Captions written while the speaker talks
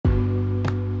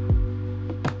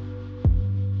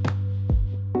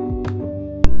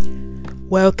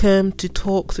Welcome to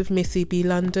Talks with Missy B.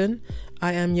 London.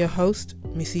 I am your host,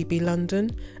 Missy B.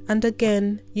 London, and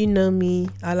again, you know me,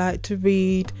 I like to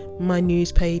read my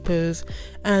newspapers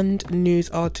and news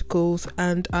articles,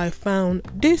 and I found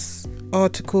this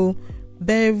article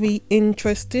very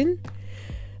interesting.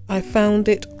 I found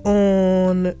it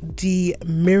on the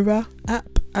Mirror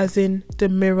app, as in the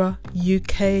Mirror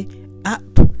UK app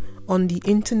on the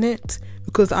internet,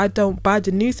 because I don't buy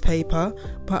the newspaper,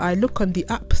 but I look on the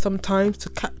app sometimes to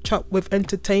catch up with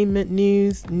entertainment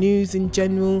news in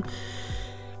general,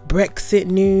 Brexit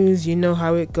news, you know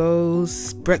how it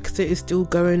goes. Brexit is still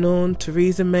going on,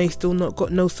 Theresa May still not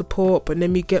got no support, but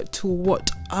then we get to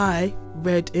what I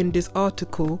read in this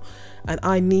article, and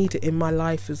I need it in my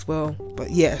life as well.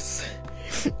 But yes,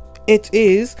 it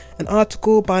is an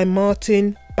article by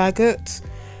Martin Baggott.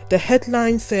 The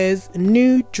headline says,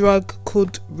 new drug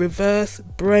could reverse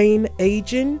brain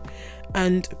aging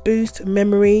and boost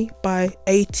memory by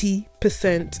 80%.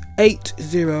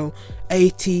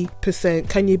 80%.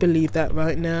 Can you believe that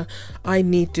right now? I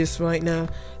need this right now.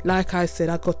 Like I said,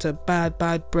 I got a bad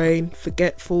brain,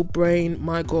 forgetful brain.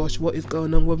 My gosh, what is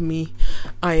going on with me?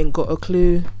 I ain't got a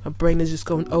clue. My brain is just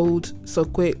going old so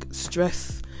quick.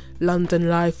 Stress, London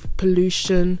life,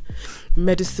 pollution,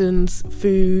 medicines,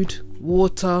 food,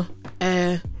 water,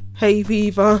 air, hay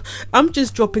fever. I'm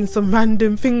just dropping some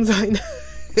random things right now.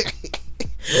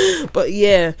 But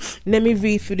yeah, let me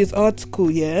read through this article.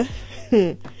 Yeah.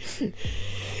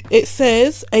 It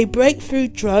says a breakthrough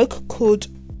drug could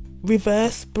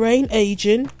reverse brain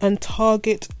aging and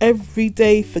target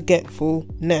everyday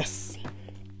forgetfulness.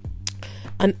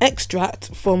 An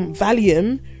extract from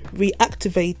Valium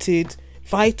reactivated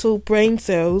vital brain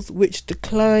cells which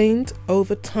declined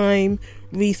over time,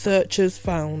 researchers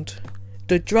found.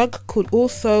 The drug could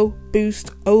also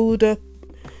boost older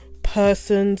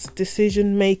person's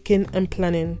decision making and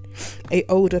planning.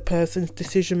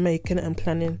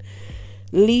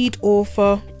 Lead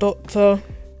author Dr.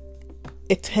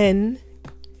 Etienne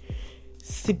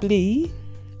Sibley,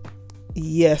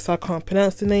 yes, I can't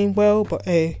pronounce the name well, but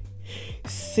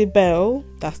Sibel,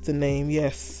 that's the name,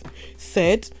 yes,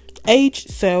 said aged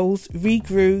cells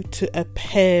regrew to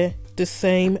appear the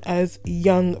same as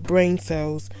young brain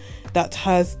cells. That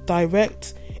has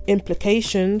direct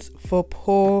implications for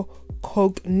poor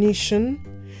cognition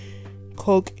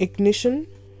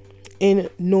in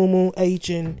normal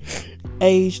aging.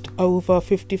 Aged over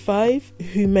 55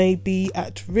 who may be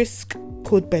at risk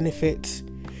could benefit.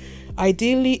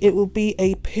 Ideally, it will be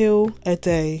a pill a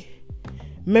day.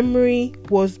 Memory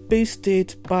was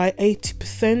boosted by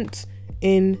 80%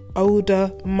 in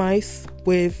older mice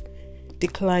with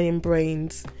declining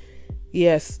brains.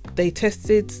 Yes, they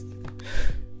tested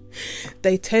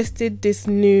this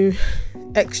new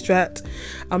extract.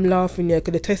 I'm laughing here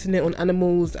because they're testing it on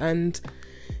animals, and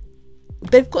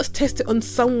they've got to test it on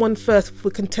someone first before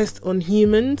we can test it on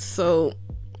humans. So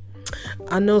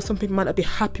I know some people might not be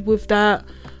happy with that,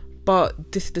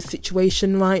 but this is the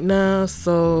situation right now.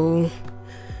 So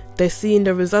they're seeing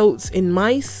the results in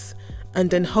mice, and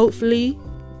then hopefully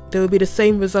there will be the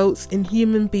same results in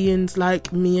human beings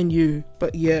like me and you.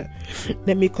 But yeah,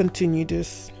 let me continue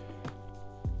this.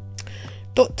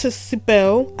 Dr.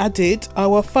 Sibel added,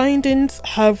 our findings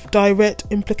have direct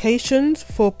implications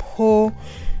for poor...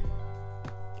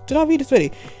 Did I read this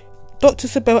already? Dr.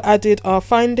 Sibel added, our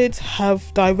findings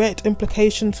have direct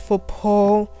implications for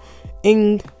poor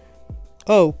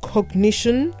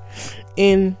cognition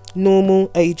in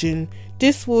normal aging.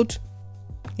 This would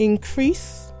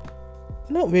increase...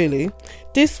 Not really.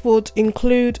 This would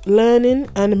include learning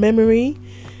and memory,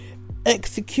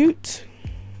 execute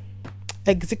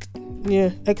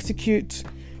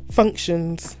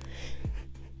functions.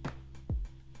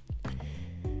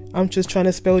 I'm just trying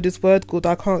to spell this word good.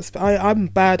 I can't spell. I'm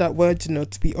bad at words,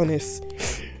 to be honest.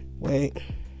 Wait.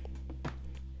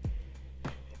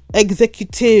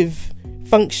 Executive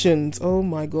functions. Oh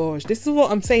my gosh. This is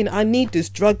what I'm saying. I need this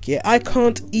drug, yeah. I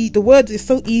can't eat. The word is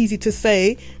so easy to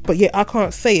say, but yet I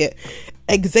can't say it.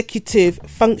 Executive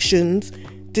functions,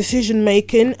 decision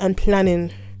making and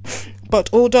planning. But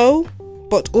although,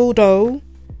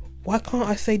 why can't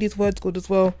I say these words good as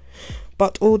well?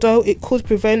 But although it could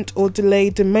prevent or delay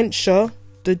dementia,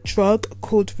 the drug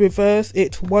could reverse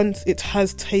it once it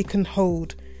has taken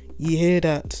hold. You hear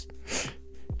that?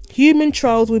 Human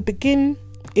trials will begin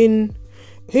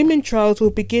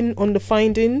on the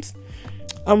findings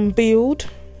unveiled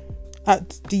at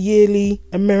the yearly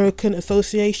American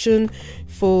Association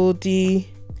for the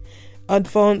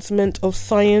Advancement of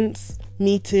Science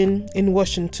meeting in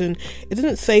Washington. It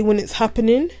doesn't say when it's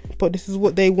happening, but this is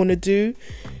what they want to do.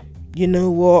 you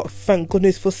know what, thank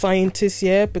goodness for scientists,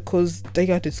 yeah, because they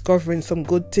are discovering some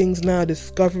good things now,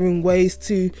 discovering ways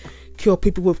to cure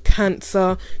people with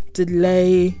cancer,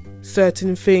 delay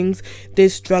certain things.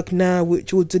 This drug now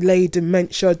which will delay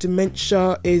dementia.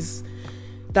 Dementia is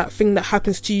that thing that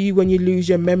happens to you when you lose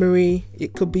your memory.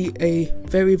 It could be a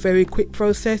very, very quick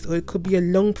process, or it could be a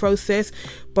long process,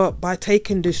 but by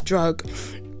taking this drug,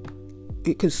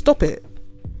 it could stop it.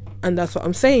 And that's what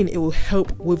I'm saying. It will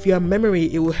help with your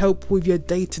memory. It will help with your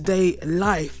day-to-day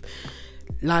life.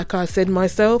 Like I said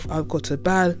myself, I've got a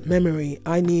bad memory.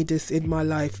 I need this in my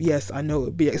life. Yes, I know it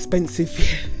would be expensive.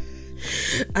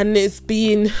 And it's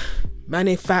being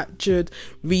manufactured,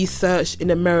 researched in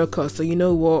America. So you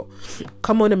know what?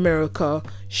 Come on, America.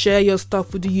 Share your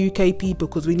stuff with the UK people,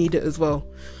 because we need it as well.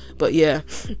 But yeah,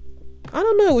 I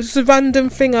don't know, it was just a random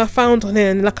thing I found on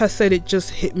here, and like I said, it just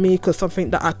hit me because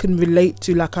something that I can relate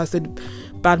to. Like I said,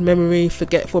 bad memory,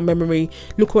 forgetful memory.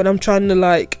 Look what I'm trying to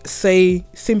like say,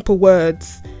 simple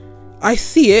words. I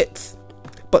see it,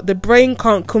 but the brain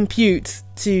can't compute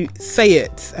to say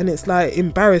it, and it's like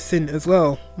embarrassing as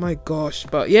well. My gosh.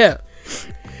 But yeah,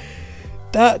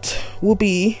 that will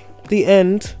be the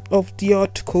end of the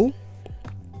article.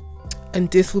 And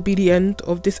this will be the end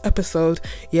of this episode.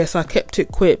 Yes, I kept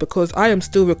it quick because I am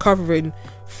still recovering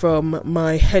from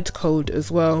my head cold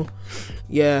as well.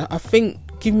 Yeah, I think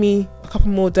give me a couple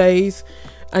more days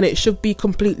and it should be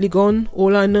completely gone.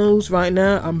 All I know is right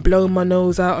now I'm blowing my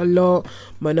nose out a lot.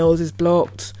 My nose is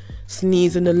blocked,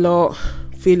 sneezing a lot,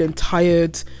 feeling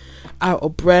tired, out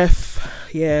of breath.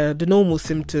 Yeah, the normal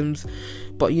symptoms.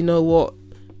 But you know what?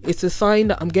 It's a sign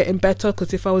that I'm getting better,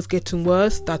 because if I was getting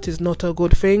worse, that is not a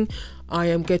good thing. I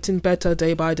am getting better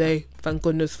day by day. Thank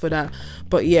goodness for that.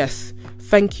 But yes,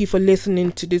 thank you for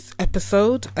listening to this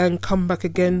episode, and come back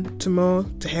again tomorrow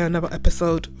to hear another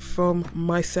episode from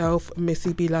myself,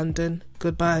 Missy B. London.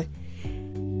 Goodbye.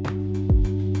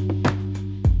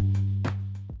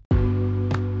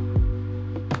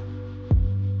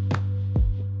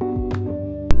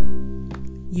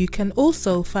 You can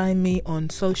also find me on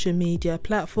social media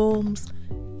platforms,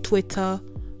 Twitter,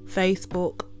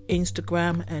 Facebook,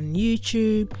 Instagram and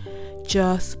YouTube.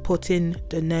 Just put in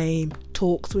the name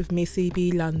Talks with Missy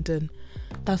B. London.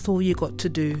 That's all you got to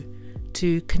do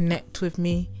to connect with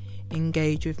me,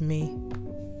 engage with me,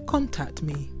 contact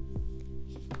me.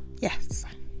 Yes.